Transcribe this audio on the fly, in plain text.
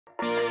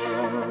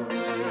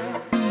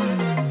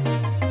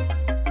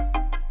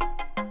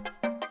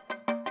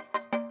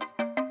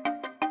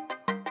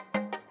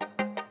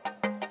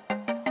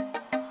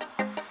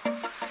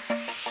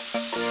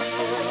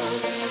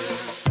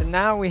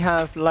Now we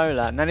have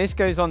Lola. Now this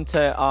goes on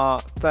to our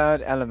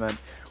third element,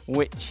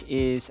 which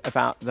is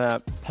about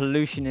the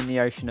pollution in the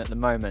ocean at the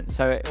moment.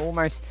 So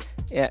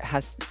it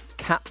has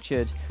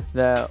captured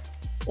the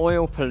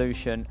oil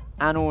pollution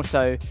and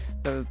also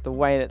the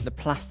way that the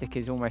plastic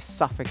is almost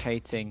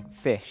suffocating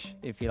fish,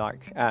 if you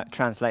like,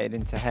 translated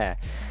into hair.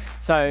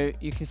 So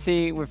you can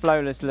see with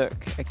Lola's look,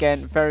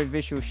 again, very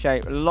visual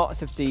shape,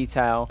 lots of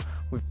detail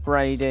with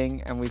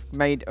braiding, and we've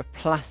made a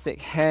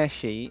plastic hair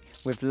sheet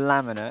with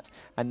laminate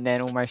and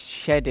then almost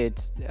shedded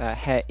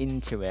hair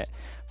into it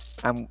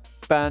and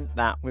burnt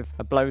that with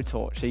a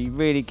blowtorch, so you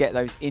really get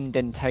those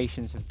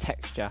indentations of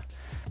texture.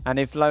 And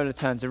if Lola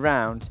turns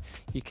around,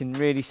 you can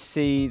really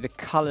see the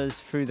colours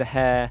through the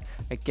hair,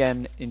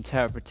 again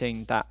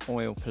interpreting that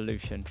oil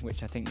pollution,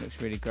 which I think looks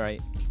really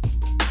great.